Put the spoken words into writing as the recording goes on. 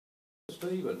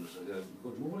Stevens.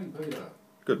 Good morning, Peter.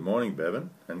 Good morning,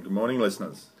 Bevan, and good morning,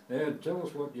 listeners. Now, tell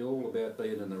us what you're all about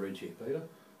being in the ridge here, Peter.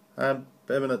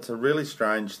 Bevan, it's a really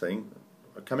strange thing.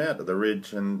 I come out to the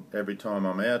ridge, and every time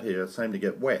I'm out here, I seem to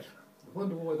get wet. I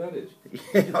wonder why that is.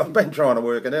 Yeah, I've been trying to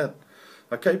work it out.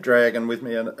 I keep dragging with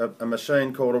me a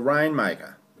machine called a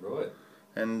rainmaker. Right.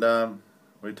 And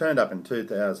we turned up in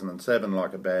 2007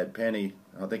 like a bad penny.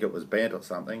 I think it was bent or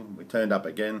something. We turned up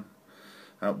again.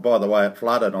 By the way, it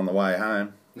flooded on the way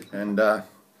home. And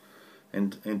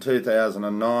in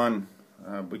 2009,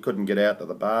 we couldn't get out to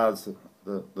the bars.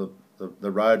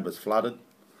 The road was flooded.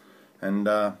 And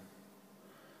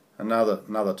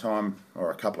another time,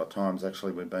 or a couple of times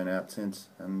actually, we've been out since,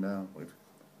 and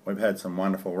we've had some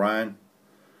wonderful rain.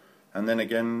 And then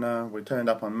again, we turned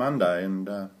up on Monday,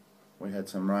 and we had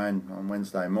some rain on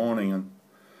Wednesday morning, and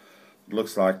it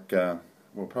looks like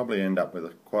we'll probably end up with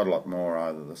quite a lot more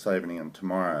either this evening and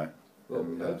tomorrow. Well,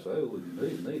 we hope so. We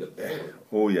need it.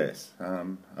 Oh yes.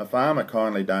 A farmer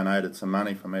kindly donated some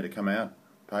money for me to come out,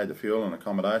 paid the fuel and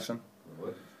accommodation,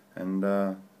 Right.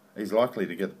 and he's likely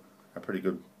to get a pretty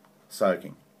good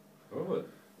soaking. Right.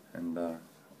 And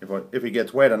if he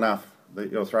gets wet enough,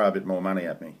 he'll throw a bit more money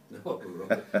at me. Oh,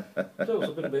 right. Tell us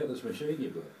a bit about this machine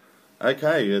you've got.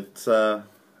 Okay, it's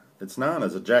known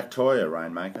as a Jack Toyer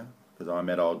rainmaker, because I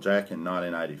met old Jack in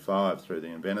 1985 through the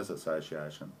Inventors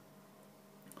Association,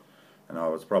 and I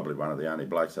was probably one of the only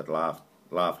blokes that laughed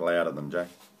louder than Jack.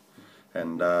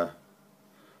 And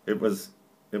it was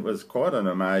quite an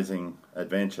amazing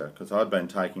adventure, because I'd been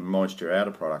taking moisture out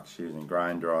of products using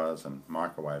grain dryers and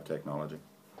microwave technology.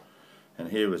 And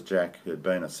here was Jack, who had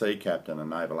been a sea captain and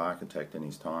naval architect in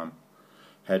his time,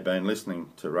 had been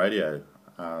listening to radio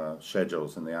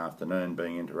schedules in the afternoon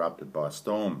being interrupted by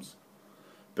storms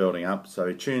building up, so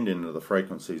he tuned into the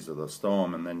frequencies of the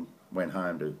storm and then went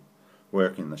home to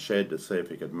work in the shed to see if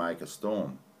he could make a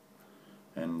storm.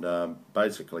 And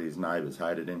basically his neighbours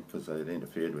hated him because they had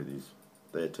interfered with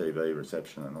their TV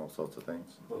reception and all sorts of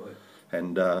things. Right.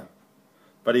 And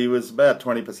but he was about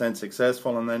 20%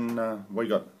 successful, and then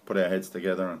we put our heads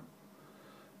together, and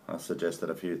I suggested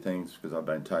a few things because I've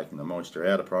been taking the moisture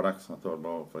out of products. I thought,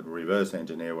 well, if I'd reverse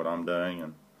engineer what I'm doing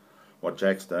and what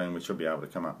Jack's doing, we should be able to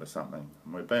come up with something.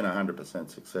 And we've been 100%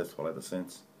 successful ever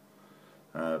since.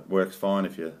 It works fine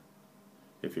if you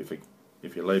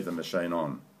leave the machine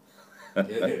on.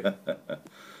 Yeah.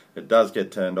 It does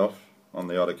get turned off on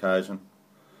the odd occasion,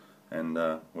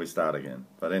 and we start again.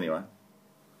 But anyway.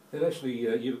 And actually,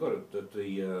 you've got it at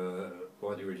the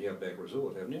Windy Ridge Outback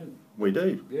Resort, haven't you? We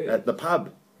do. Yeah. At the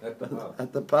pub. At the pub.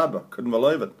 At the pub. I couldn't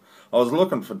believe it. I was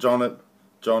looking for John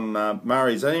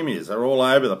Murray's emus. They're all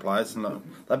over the place, and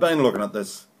they've been looking at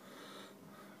this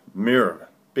mirror,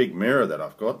 big mirror that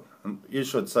I've got, and you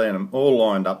should see them all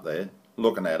lined up there,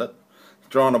 looking at it,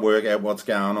 trying to work out what's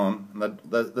going on. And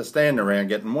they're standing around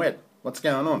getting wet. What's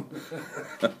going on?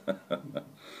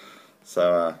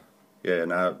 So, yeah,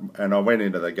 no, and I went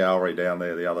into the gallery down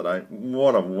there the other day.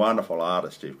 What a wonderful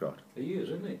artist you've got. He is,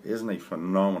 isn't he? Isn't he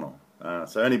phenomenal?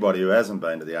 So anybody who hasn't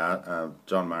been to the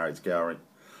John Murray's gallery,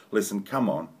 listen,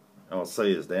 come on. I'll see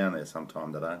you down there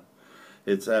sometime today.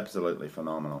 It's absolutely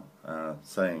phenomenal,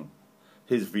 seeing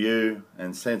his view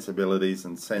and sensibilities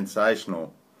and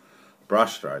sensational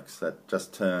brushstrokes that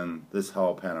just turn this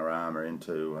whole panorama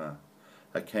into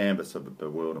a canvas of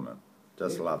bewilderment.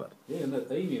 Just love it. Yeah, and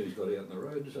that emu he's got out in the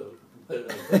road, so a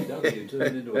VW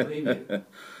turned into an emu.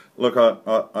 Look,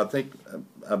 I think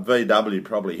a VW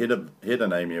probably hit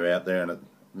an emu out there, and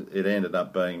it ended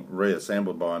up being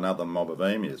reassembled by another mob of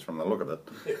emus from the look of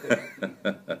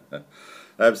it.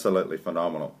 Absolutely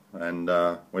phenomenal. And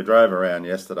we drove around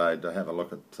yesterday to have a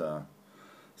look at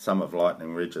some of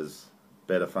Lightning Ridge's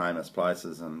better famous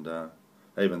places, and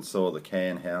even saw the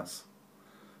can house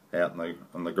out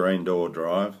on the Green Door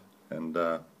Drive, and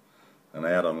out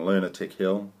on Lunatic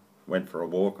Hill. Went for a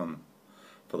walk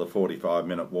for the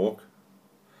 45-minute walk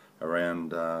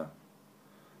around out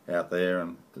there,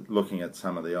 and looking at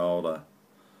some of the older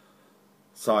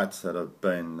sites that have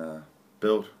been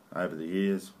built over the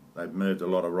years. They've moved a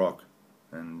lot of rock,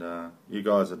 and you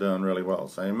guys are doing really well.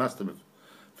 So you must have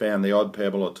found the odd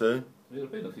pebble or two. There's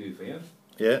been a few found.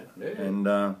 Yeah. Yeah. And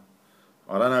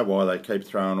I don't know why they keep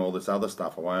throwing all this other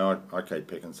stuff away. I keep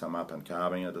picking some up and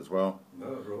carving it as well. No,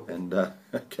 right.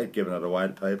 And keep giving it away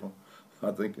to people. I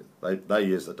think they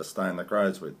use it to stain the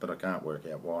crows with, but I can't work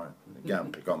out why. Go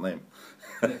and pick on them.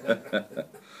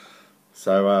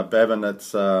 So, Bevan,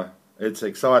 it's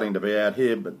exciting to be out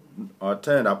here, but I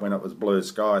turned up when it was blue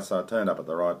sky, so I turned up at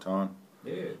the right time.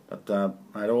 Yeah. But,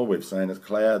 mate, all we've seen is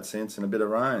clouds since and a bit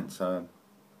of rain, so,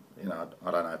 you know,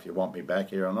 I don't know if you want me back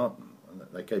here or not.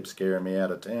 They keep scaring me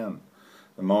out of town.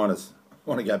 the miners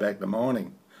want to go back to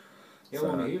mining. How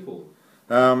long are you here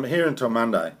for? Here until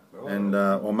Monday, Right. and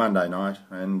or Monday night,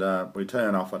 and we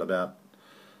turn off at about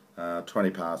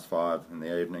 5:20 in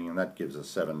the evening, and that gives us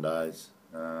 7 days,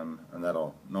 and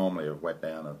that'll normally have wet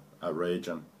down a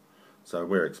region. So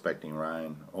we're expecting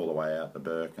rain all the way out to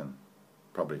Burke and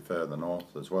probably further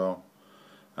north as well.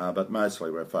 But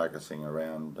mostly we're focusing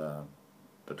around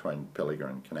between Pilliga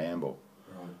and Canamble,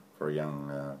 Right. for a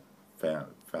young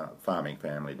farming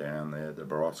family down there, the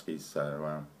Borowskis.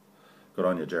 So good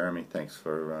on you, Jeremy. Thanks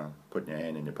for putting your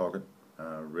hand in your pocket.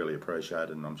 Really appreciate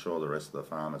it, and I'm sure the rest of the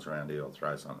farmers around here will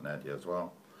throw something at you as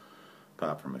well,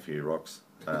 apart from a few rocks.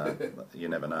 You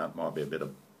never know, it might be a bit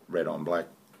of red on black.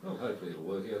 Well, hopefully it'll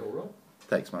work out all right.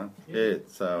 Thanks, mate. Yeah,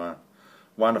 so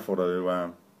wonderful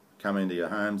to come into your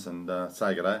homes and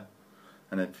say good day.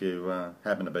 And if you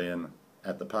happen to be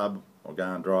at the pub or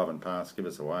going driving past, give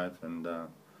us a wave, and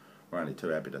we're only too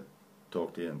happy to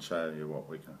talk to you and show you what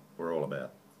we're all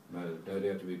about. No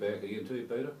doubt to be back again too,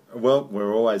 Peter. Well,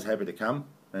 we're always happy to come,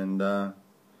 and I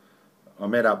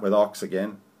met up with Ox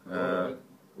again. Right.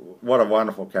 What a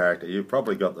wonderful character. You've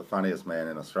probably got the funniest man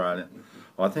in Australia.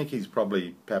 I think he's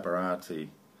probably paparazzi.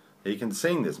 He can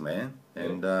sing, this man,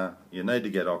 and you need to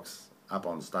get Ox up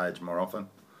on stage more often.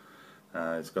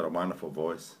 He's got a wonderful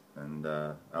voice and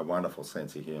a wonderful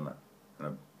sense of humour,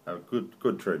 and a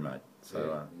good true mate.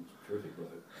 So, he's a terrific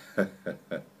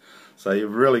bloke. So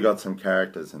you've really got some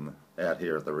characters out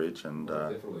here at the Ridge, and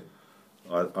Definitely.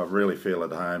 I really feel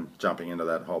at home jumping into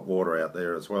that hot water out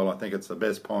there as well. I think it's the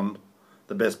best pond,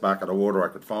 the best bucket of water I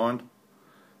could find,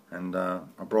 and I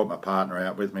brought my partner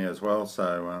out with me as well,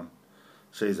 so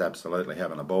she's absolutely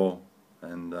having a ball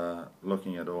and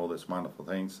looking at all this wonderful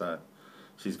things. So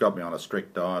she's got me on a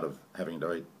strict diet of having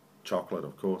to eat chocolate,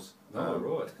 of course. Oh,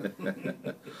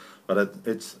 right. But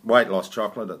it's weight loss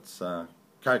chocolate. It's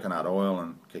coconut oil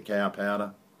and cacao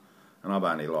powder, and I've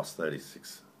only lost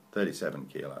 37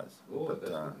 kilos. Oh,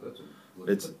 but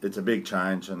it's a big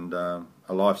change and a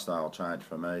lifestyle change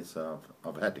for me. So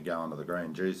I've had to go onto the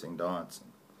green juicing diets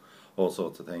and all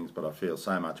sorts of things, but I feel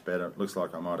so much better. It looks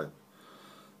like I might have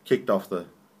kicked off the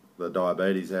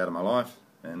diabetes out of my life,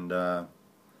 and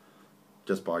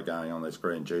just by going on this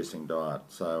green juicing diet.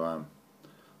 So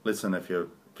listen, if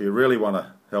you really want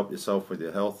to help yourself with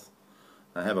your health,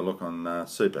 have a look on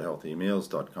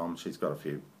superhealthymeals.com. She's got a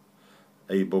few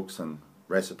e-books and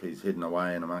recipes hidden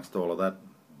away in amongst all of that.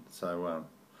 So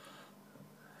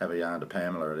have a yarn to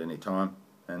Pamela at any time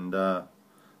and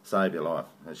save your life,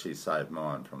 as she's saved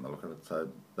mine from the look of it. So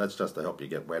that's just to help you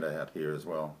get wetter out here as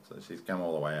well. So she's come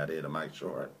all the way out here to make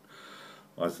sure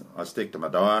I stick to my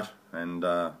diet, and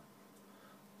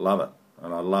love it.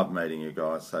 And I love meeting you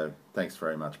guys. So thanks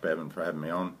very much, Bevan, for having me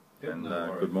on. Yep, and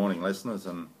no good morning, listeners,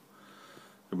 and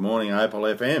good morning, Opal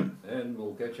FM. And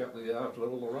we'll catch up with you after a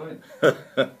little rain.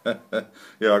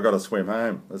 Yeah, I've got to swim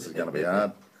home. This is going to be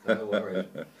hard. No worries.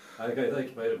 Okay,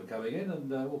 thanks, Peter, for coming in, and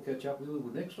we'll catch up with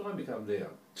you next time you come down.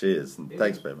 Cheers, and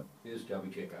thanks, Bevan. Here's Chubby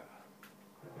Checker.